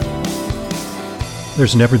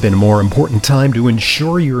There's never been a more important time to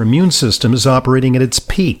ensure your immune system is operating at its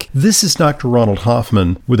peak. This is Dr. Ronald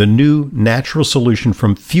Hoffman with a new natural solution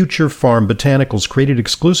from Future Farm Botanicals created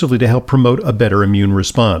exclusively to help promote a better immune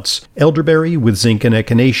response. Elderberry with zinc and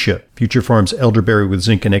echinacea. Future Farm's elderberry with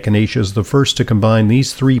zinc and echinacea is the first to combine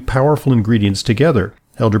these three powerful ingredients together.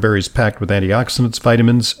 Elderberry is packed with antioxidants,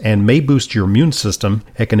 vitamins, and may boost your immune system.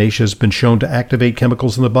 Echinacea has been shown to activate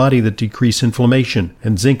chemicals in the body that decrease inflammation,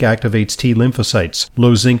 and zinc activates T lymphocytes.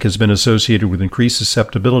 Low zinc has been associated with increased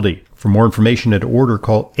susceptibility. For more information and to order,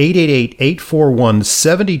 call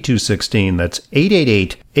 888-841-7216. That's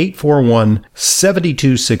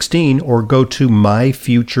 888-841-7216, or go to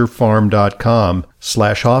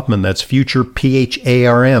myfuturefarm.com/Hoffman. That's future,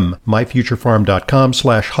 P-H-A-R-M,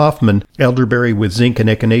 myfuturefarm.com/Hoffman. Elderberry with zinc and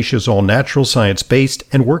echinacea is all natural, science-based,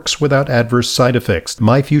 and works without adverse side effects.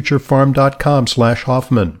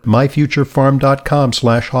 myfuturefarm.com/Hoffman.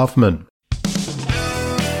 myfuturefarm.com/Hoffman.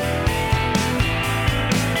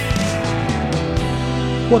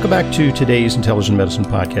 Welcome back to today's Intelligent Medicine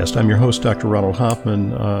Podcast. I'm your host, Dr. Ronald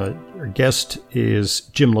Hoffman. Our guest is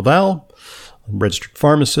Jim Laval, a registered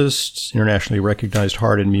pharmacist, internationally recognized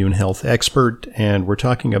heart and immune health expert, and we're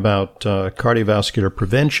talking about cardiovascular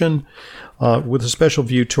prevention with a special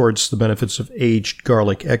view towards the benefits of aged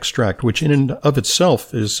garlic extract, which in and of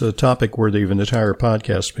itself is a topic worthy of an entire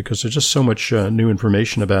podcast because there's just so much new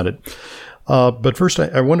information about it. But first,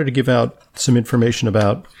 I wanted to give out some information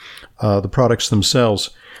about the products themselves.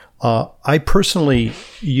 I personally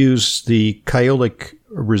use the Kyolic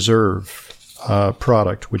Reserve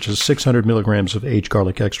product, which is 600 milligrams of aged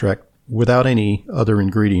garlic extract without any other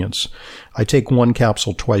ingredients. I take one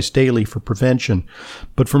capsule twice daily for prevention.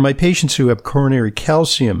 But for my patients who have coronary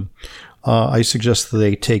calcium, I suggest that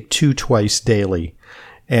they take two twice daily.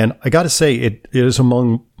 And I got to say, it is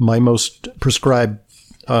among my most prescribed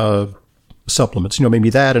supplements.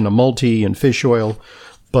 Maybe that and a multi and fish oil.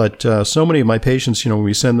 But so many of my patients, when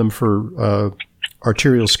we send them for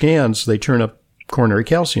arterial scans, they turn up coronary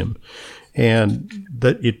calcium. And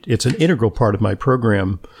that it's an integral part of my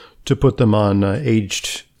program to put them on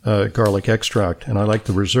aged garlic extract. And I like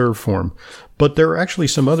the reserve form. But there are actually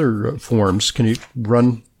some other forms. Can you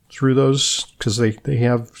run through those? Because they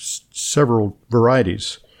have several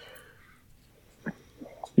varieties.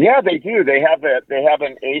 Yeah, they do. They have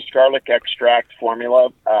an aged garlic extract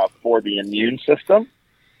formula for the immune system.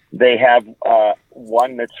 They have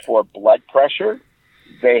one that's for blood pressure.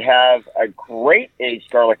 They have a great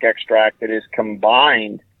aged garlic extract that is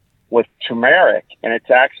combined with turmeric, and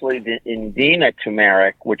it's actually the Indina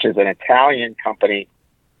turmeric, which is an Italian company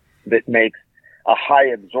that makes a high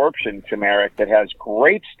absorption turmeric that has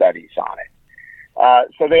great studies on it.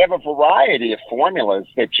 So they have a variety of formulas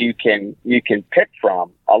that you can pick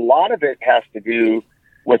from. A lot of it has to do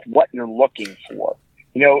with what you're looking for.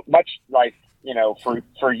 Much like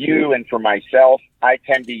for you and for myself, I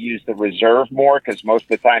tend to use the reserve more because most of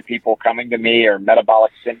the time people coming to me are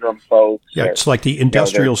metabolic syndrome folks. Yeah, it's like the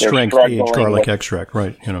industrial strength aged garlic extract,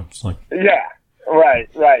 right? It's like. Yeah, right,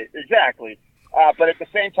 exactly. But at the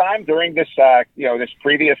same time, during this, this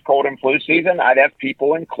previous cold and flu season, I'd have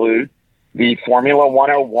people include the Formula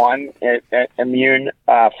 101 immune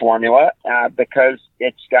formula because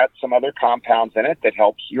it's got some other compounds in it that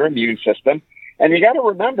helps your immune system. And you got to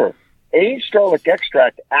remember, aged garlic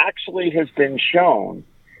extract actually has been shown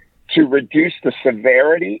to reduce the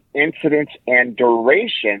severity, incidence, and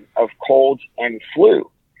duration of colds and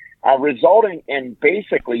flu, resulting in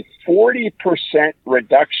basically 40%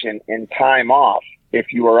 reduction in time off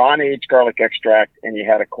if you were on aged garlic extract and you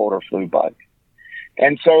had a cold or flu bug.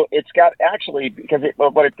 And so it's got actually, because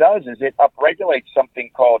what it does is it upregulates something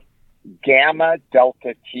called gamma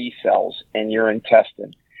delta T cells in your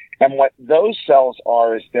intestine. And what those cells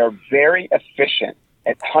are is they're very efficient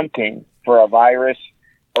at hunting for a virus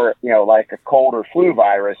or, like a cold or flu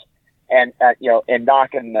virus and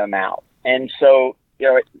knocking them out. And so,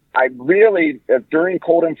 I really, during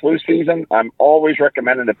cold and flu season, I'm always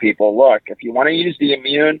recommending to people, look, if you want to use the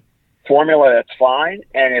immune formula, that's fine.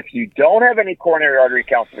 And if you don't have any coronary artery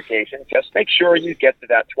calcification, just make sure you get to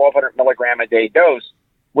that 1,200 milligram a day dose,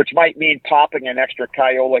 which might mean popping an extra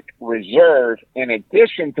Kyolic Reserve in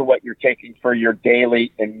addition to what you're taking for your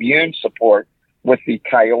daily immune support with the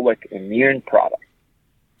Kyolic Immune product.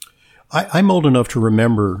 I'm old enough to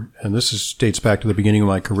remember, and this dates back to the beginning of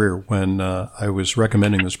my career when I was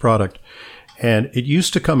recommending this product, and it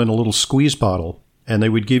used to come in a little squeeze bottle, and they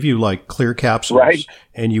would give you like clear capsules, right?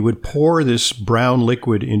 And you would pour this brown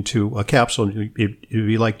liquid into a capsule. It'd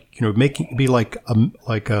be like, be like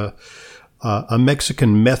a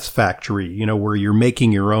Mexican meth factory, where you're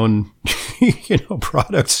making your own,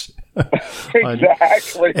 products.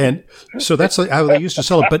 Exactly. And so that's how they used to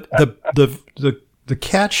sell it. But the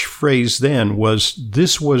catchphrase then was,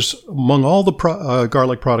 this was, among all the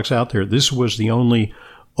garlic products out there, this was the only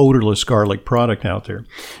odorless garlic product out there.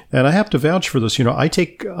 And I have to vouch for this. I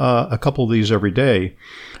take a couple of these every day,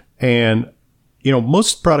 and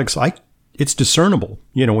most products, it's discernible.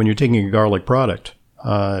 When you're taking a garlic product,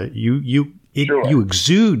 you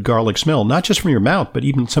exude garlic smell, not just from your mouth, but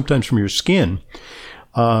even sometimes from your skin.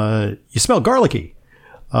 You smell garlicky,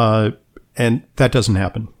 and that doesn't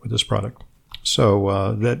happen with this product.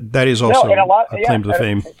 So that is also a claim to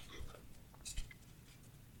fame.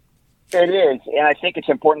 It is, and I think it's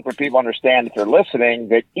important for people to understand, if they're listening,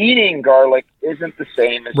 that eating garlic isn't the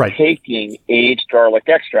same as taking aged garlic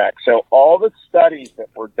extract. So all the studies that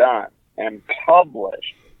were done and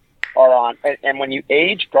published are on, and when you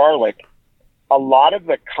age garlic, a lot of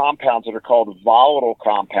the compounds that are called volatile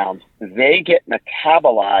compounds, they get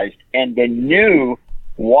metabolized, and the new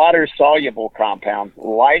water-soluble compounds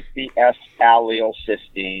like the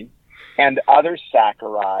S-allylcysteine and other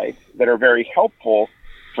saccharides that are very helpful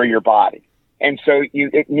for your body. And so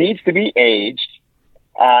it needs to be aged.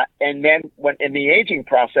 And then when in the aging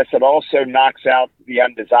process, it also knocks out the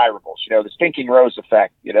undesirables, the stinking rose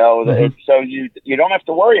effect, so you don't have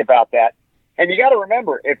to worry about that. And you got to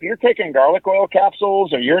remember, if you're taking garlic oil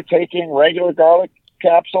capsules or you're taking regular garlic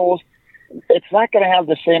capsules, it's not going to have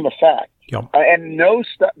the same effect. Yep. And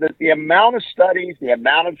the amount of studies, the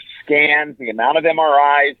amount of scans, the amount of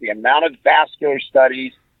MRIs, the amount of vascular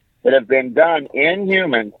studies that have been done in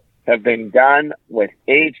humans have been done with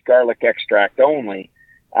aged garlic extract only.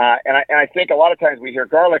 And I think a lot of times we hear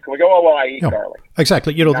garlic and we go, oh, well, I eat garlic.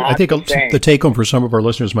 Exactly. I think the take home for some of our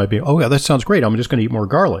listeners might be, oh, yeah, that sounds great. I'm just going to eat more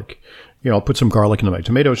garlic. I'll put some garlic into my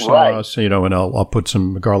tomato sauce, and I'll put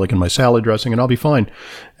some garlic in my salad dressing, and I'll be fine.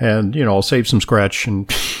 And, I'll save some scratch, and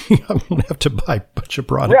I won't have to buy a bunch of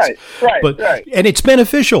products. Right. And it's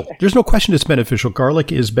beneficial. There's no question it's beneficial.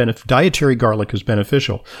 Dietary garlic is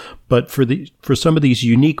beneficial. But for some of these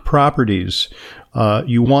unique properties,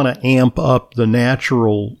 you want to amp up the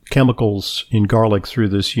natural chemicals in garlic through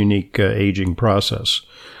this unique aging process.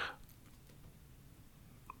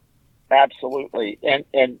 Absolutely. And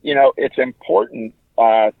it's important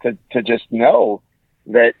to just know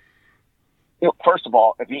that, first of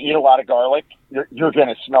all, if you eat a lot of garlic, you're going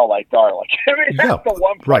to smell like garlic. I mean, that's the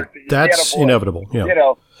one part that's inevitable. Yeah.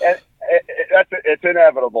 And it's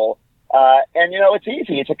inevitable. And it's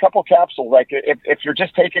easy. It's a couple capsules. Like if you're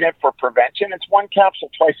just taking it for prevention, it's one capsule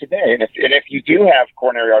twice a day. And if you do have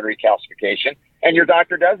coronary artery calcification and your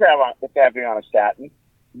doctor does have you on a statin,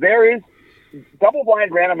 there is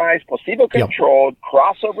double-blind, randomized, placebo-controlled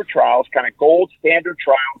crossover trials, kind of gold standard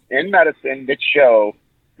trials in medicine that show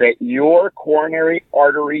that your coronary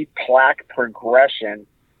artery plaque progression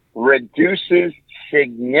reduces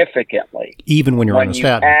significantly, even when you're on a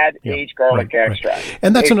statin. Add aged garlic extract. Right.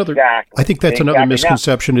 And that's another. I think that's another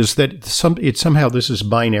misconception, is that somehow this is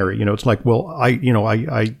binary. It's like, well,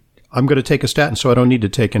 I'm going to take a statin, so I don't need to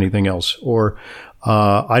take anything else, or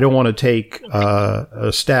I don't want to take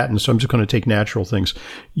a statin, so I'm just going to take natural things.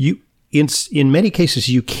 In many cases,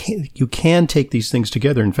 you can take these things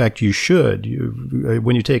together. In fact, you should.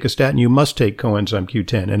 When you take a statin, you must take coenzyme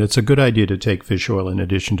Q10, and it's a good idea to take fish oil in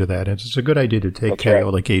addition to that. And it's a good idea to take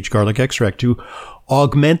chaotic aged garlic extract to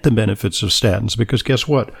augment the benefits of statins. Because guess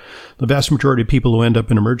what? The vast majority of people who end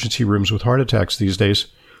up in emergency rooms with heart attacks these days,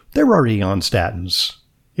 they're already on statins.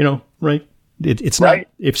 Right? It's not.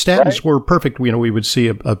 If statins were perfect, we would see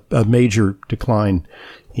a major decline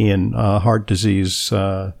in heart disease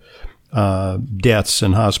deaths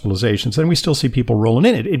and hospitalizations, and we still see people rolling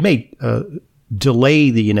in. It may delay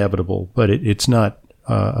the inevitable, but it's not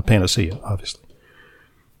a panacea, obviously.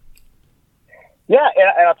 Yeah,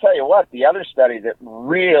 and I'll tell you what. The other study that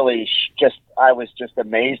really I was just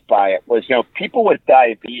amazed by it was, people with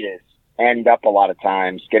diabetes end up a lot of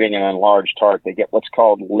times getting an enlarged heart. They get what's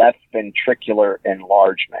called left ventricular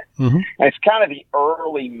enlargement. Mm-hmm. And it's kind of the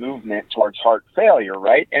early movement towards heart failure,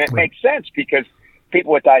 right? And it makes sense because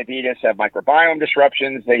people with diabetes have microbiome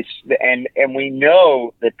disruptions. And we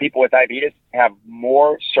know that people with diabetes have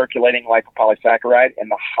more circulating lipopolysaccharide,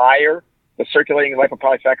 and the higher the circulating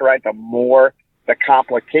lipopolysaccharide, the more the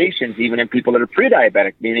complications, even in people that are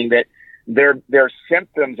pre-diabetic, meaning that their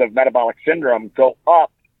symptoms of metabolic syndrome go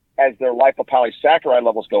up as their lipopolysaccharide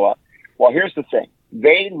levels go up. Well, here's the thing.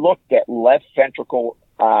 They looked at left ventricle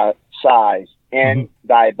size in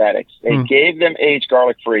diabetics. They gave them aged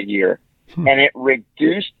garlic for a year, and it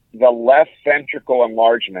reduced the left ventricle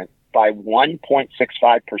enlargement by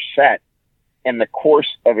 1.65% in the course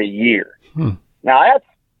of a year. Now,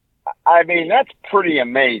 that's pretty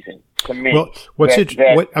amazing. to me. Well,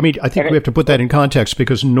 I think we have to put that in context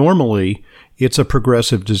because normally it's a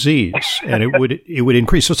progressive disease and it would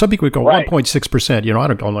increase. So some people would go 1.6%. I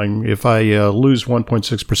don't know. If I lose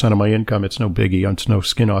 1.6% of my income, it's no biggie. It's no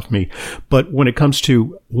skin off me. But when it comes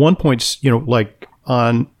to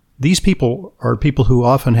these people are people who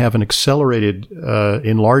often have an accelerated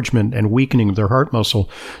enlargement and weakening of their heart muscle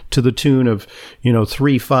to the tune of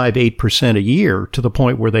 3, 5, 8% a year, to the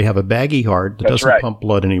point where they have a baggy heart that doesn't pump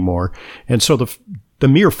blood anymore. And so the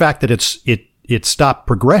mere fact that it stopped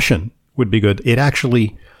progression would be good. It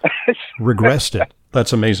actually regressed it.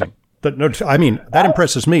 That's amazing. That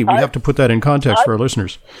impresses me. We have to put that in context for our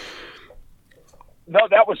listeners. No,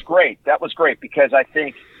 that was great. That was great because I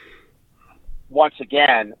think, once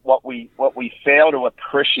again, what we fail to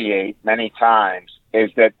appreciate many times is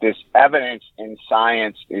that this evidence in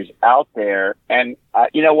science is out there. And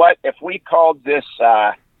you know what? If we called this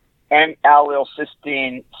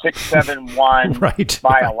N-allylcysteine 671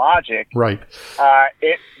 biologic, we'd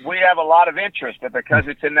have a lot of interest. But because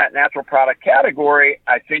it's in that natural product category,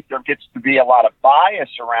 I think there gets to be a lot of bias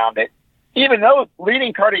around it, even though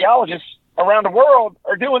leading cardiologists around the world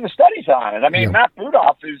are doing the studies on it. I mean, Matt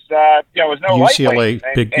Budoff is no UCLA, lightweight.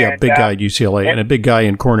 big guy at UCLA, and a big guy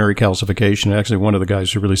in coronary calcification. Actually, one of the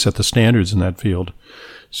guys who really set the standards in that field.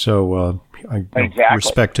 So,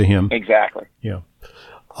 respect to him. Exactly. Yeah.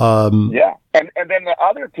 And then the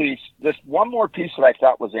other piece, just one more piece that I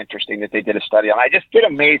thought was interesting that they did a study on. I just get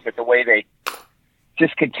amazed at the way they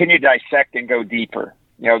just continue to dissect and go deeper.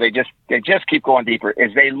 They just keep going deeper.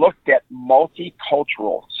 Is they looked at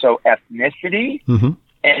multicultural, so ethnicity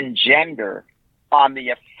and gender, on the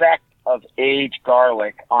effect of aged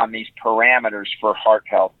garlic on these parameters for heart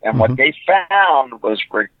health. And what they found was,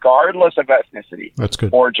 regardless of ethnicity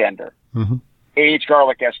or gender, aged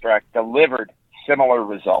garlic extract delivered similar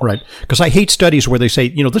results. Right. Because I hate studies where they say,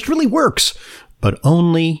 this really works, but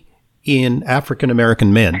only in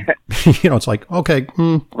African-American men. It's like, okay,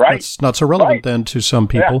 that's not so relevant then to some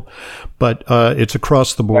people, but it's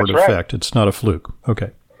across the board effect. It's not a fluke. Okay.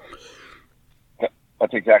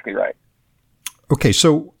 That's exactly right. Okay.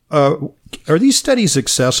 So are these studies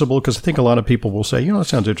accessible? Because I think a lot of people will say, that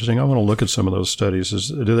sounds interesting. I want to look at some of those studies.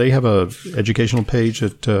 Do they have a educational page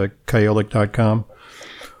at kyolic.com?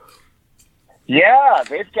 Yeah,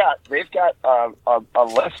 they've got a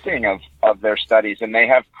listing of their studies, and they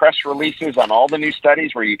have press releases on all the new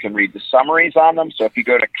studies where you can read the summaries on them. So if you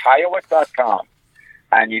go to kyolic.com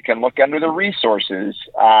and you can look under the resources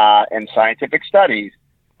and scientific studies,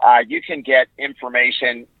 you can get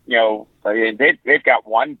information. They've got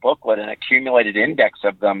one booklet, an accumulated index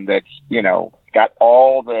of them that's got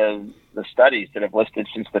all the studies that have listed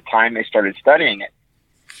since the time they started studying it.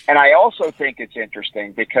 And I also think it's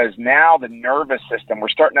interesting because now the nervous system, we're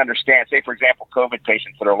starting to understand, say, for example, COVID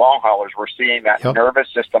patients that are long haulers, we're seeing that nervous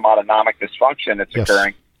system autonomic dysfunction that's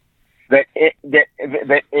occurring. That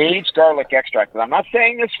aged garlic extract, and I'm not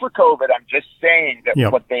saying this for COVID, I'm just saying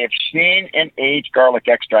that what they have seen in aged garlic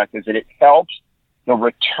extract is that it helps the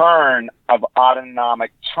return of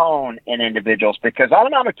autonomic tone in individuals, because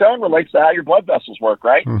autonomic tone relates to how your blood vessels work,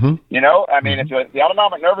 right? If the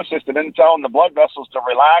autonomic nervous system isn't telling the blood vessels to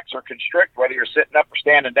relax or constrict, whether you're sitting up or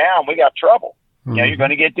standing down, we got trouble. You're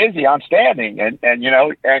going to get dizzy on standing.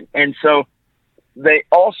 And so they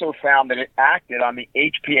also found that it acted on the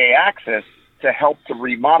HPA axis to help to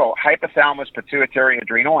remodel hypothalamus pituitary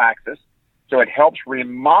adrenal axis. So it helps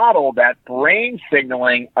remodel that brain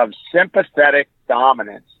signaling of sympathetic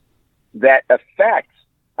dominance that affects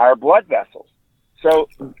our blood vessels. So,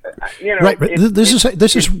 this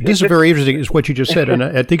is very interesting, is what you just said, and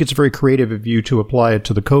I think it's very creative of you to apply it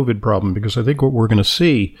to the COVID problem, because I think what we're going to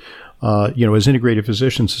see, as integrative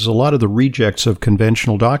physicians, is a lot of the rejects of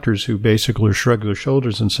conventional doctors who basically shrug their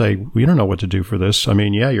shoulders and say, we don't know what to do for this. I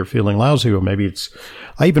mean, you're feeling lousy, or maybe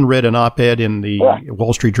I even read an op-ed in the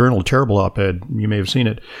Wall Street Journal, a terrible op-ed, you may have seen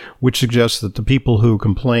it, which suggests that the people who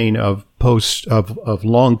complain of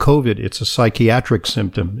long COVID, it's a psychiatric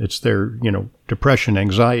symptom. It's their, depression,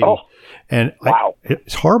 anxiety. And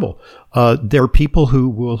it's horrible. There are people who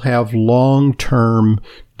will have long-term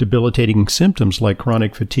debilitating symptoms like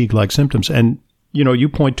chronic fatigue-like symptoms. And, you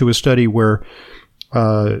point to a study where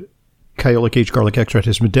Kyolic aged garlic extract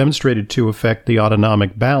has been demonstrated to affect the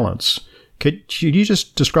autonomic balance. Could you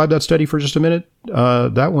just describe that study for just a minute?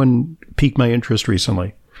 That one piqued my interest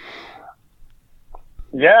recently.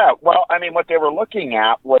 Yeah, well, what they were looking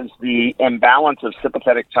at was the imbalance of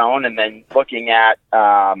sympathetic tone, and then looking at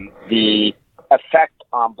the effect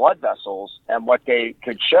on blood vessels. And what they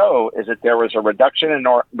could show is that there was a reduction in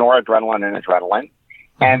noradrenaline and adrenaline,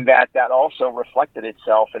 and that also reflected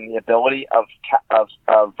itself in the ability of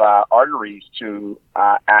arteries to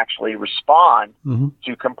actually respond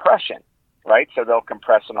to compression, right? So they'll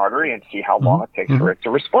compress an artery and see how long it takes for it to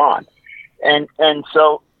respond. And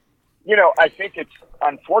so, I think it's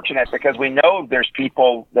unfortunate because we know there's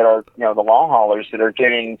people that are, the long haulers that are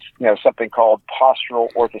getting, something called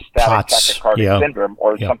postural orthostatic tachycardia syndrome,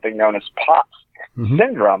 or something known as POTS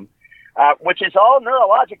syndrome, which is all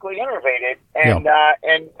neurologically innervated. And I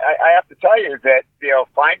have to tell you that,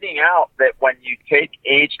 finding out that when you take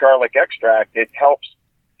aged garlic extract, it helps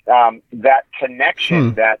that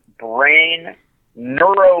connection, that brain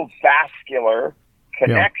neurovascular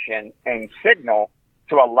connection and signal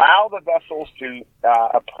to allow the vessels to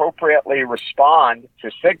appropriately respond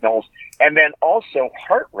to signals, and then also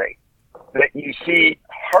heart rate. That you see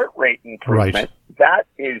heart rate improvement, that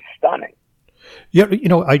is stunning. Yeah,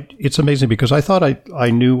 it's amazing because I thought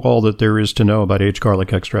I knew all that there is to know about aged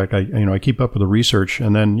garlic extract. I keep up with the research,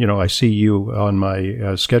 and then I see you on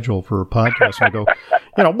my schedule for a podcast, and I go,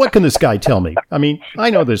 what can this guy tell me? I mean, I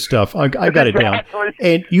know this stuff. I've got it down,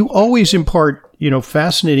 and you always impart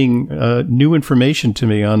fascinating new information to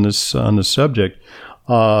me on this subject.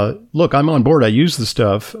 Look, I'm on board. I use the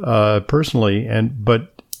stuff personally, but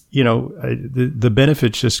the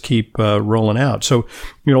benefits just keep rolling out. So,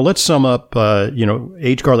 let's sum up.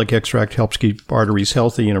 Aged garlic extract helps keep arteries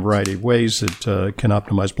healthy in a variety of ways. It can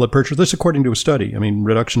optimize blood pressure. This, according to a study. I mean,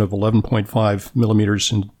 reduction of 11.5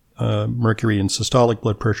 millimeters in mercury in systolic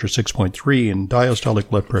blood pressure, 6.3 in diastolic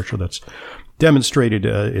blood pressure. That's demonstrated.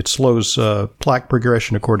 It slows plaque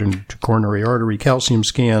progression according to coronary artery calcium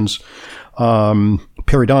scans.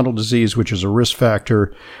 Periodontal disease, which is a risk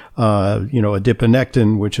factor,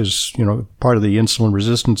 adiponectin, which is, part of the insulin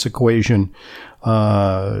resistance equation,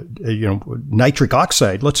 nitric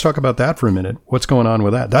oxide. Let's talk about that for a minute. What's going on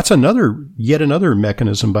with that? That's yet another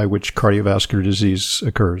mechanism by which cardiovascular disease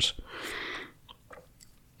occurs.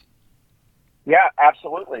 Yeah,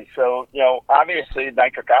 absolutely. So, obviously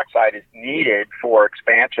nitric oxide is needed for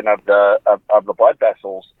expansion of the blood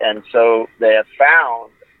vessels. And so they have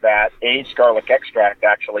found that aged garlic extract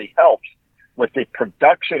actually helps with the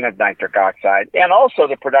production of nitric oxide and also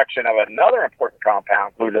the production of another important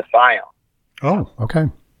compound, glutathione. Oh, okay.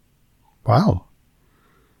 Wow.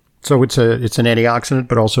 So it's an antioxidant,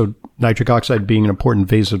 but also nitric oxide being an important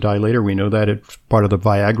vasodilator. We know that it's part of the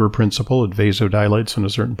Viagra principle. It vasodilates in a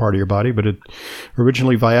certain part of your body, but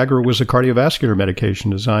originally Viagra was a cardiovascular medication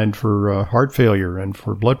designed for heart failure and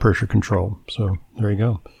for blood pressure control. So there you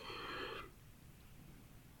go.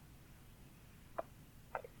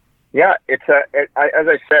 Yeah, as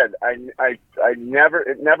I said, it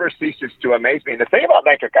never ceases to amaze me. And the thing about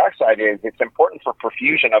nitric oxide is it's important for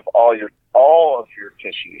perfusion of all of your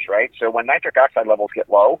tissues, right? So when nitric oxide levels get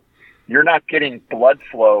low, you're not getting blood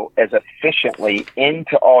flow as efficiently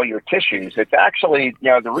into all your tissues. It's actually,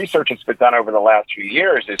 the research that's been done over the last few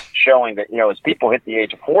years is showing that, as people hit the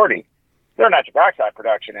age of 40, their nitric oxide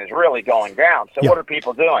production is really going down. So what are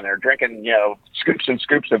people doing? They're drinking, scoops and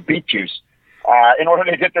scoops of beet juice in order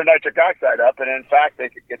to get their nitric oxide up. And in fact, they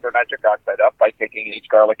could get their nitric oxide up by taking aged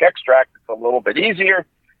garlic extract. It's a little bit easier.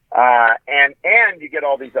 And you get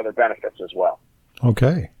all these other benefits as well.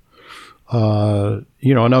 Okay. And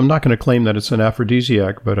I'm not going to claim that it's an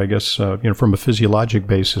aphrodisiac, but I guess, from a physiologic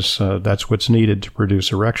basis, that's what's needed to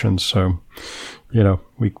produce erections. So,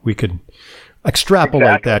 we could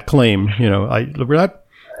extrapolate that claim.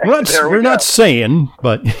 We're not saying,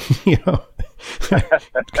 but,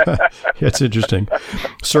 it's interesting.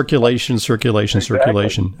 Circulation.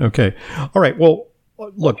 Okay. All right. Well,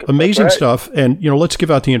 look, amazing stuff. And, let's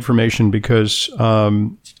give out the information because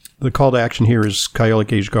the call to action here is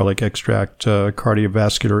Kyolic Aged Garlic Extract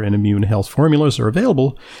cardiovascular and immune health formulas are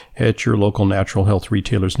available at your local natural health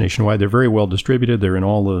retailers nationwide. They're very well distributed. They're in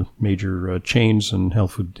all the major chains and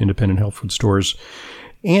independent health food stores.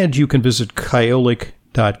 And you can visit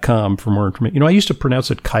kyolic.com for more information. I used to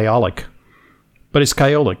pronounce it Kyolic. But it's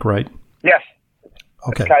Kyolic, right? Yes.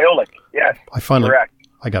 Okay. It's Kyolic, yes. Correct.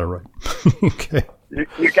 I got it right. Okay.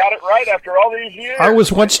 You got it right after all these years. I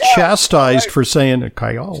was once chastised for saying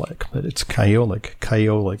Kyolic, but it's Kyolic.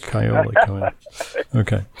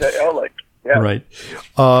 Okay. Kyolic, yeah. Right.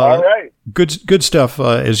 All right. Good stuff,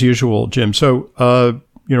 as usual, Jim. So,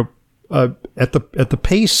 at the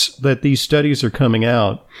pace that these studies are coming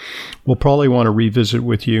out, we'll probably want to revisit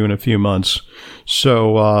with you in a few months.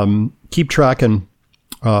 So keep tracking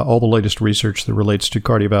all the latest research that relates to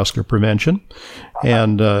cardiovascular prevention.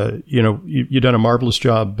 And, you've done a marvelous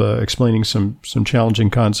job explaining some challenging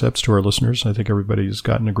concepts to our listeners. I think everybody's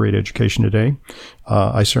gotten a great education today.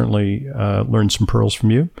 I certainly learned some pearls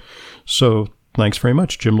from you. So Thanks very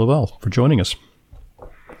much, Jim Lavelle, for joining us.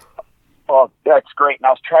 Well, that's great. And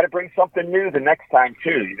I'll try to bring something new the next time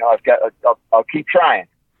too. I'll keep trying.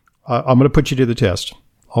 I'm going to put you to the test.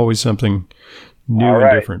 Always something new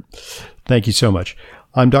and different. Thank you so much.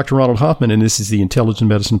 I'm Dr. Ronald Hoffman, and this is the Intelligent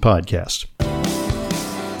Medicine Podcast.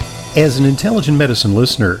 As an Intelligent Medicine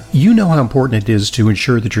listener, you know how important it is to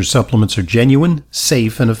ensure that your supplements are genuine,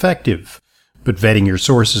 safe, and effective. But vetting your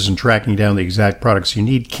sources and tracking down the exact products you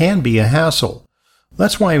need can be a hassle.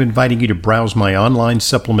 That's why I'm inviting you to browse my online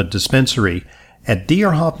supplement dispensary at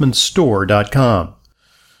drhoffmanstore.com.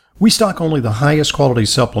 We stock only the highest quality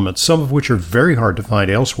supplements, some of which are very hard to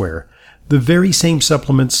find elsewhere. The very same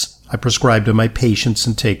supplements I prescribe to my patients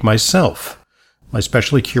and take myself. My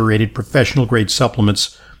specially curated professional-grade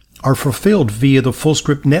supplements are fulfilled via the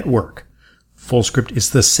FullScript network. FullScript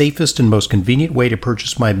is the safest and most convenient way to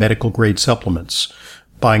purchase my medical-grade supplements.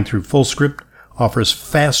 Buying through FullScript offers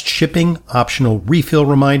fast shipping, optional refill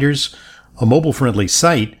reminders, a mobile-friendly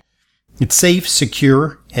site. It's safe,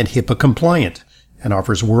 secure, and HIPAA-compliant, and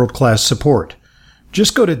offers world-class support.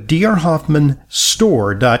 Just go to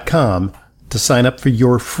drhoffmanstore.com to sign up for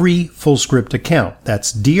your free FullScript account.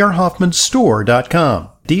 That's drhoffmanstore.com.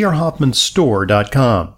 drhoffmanstore.com.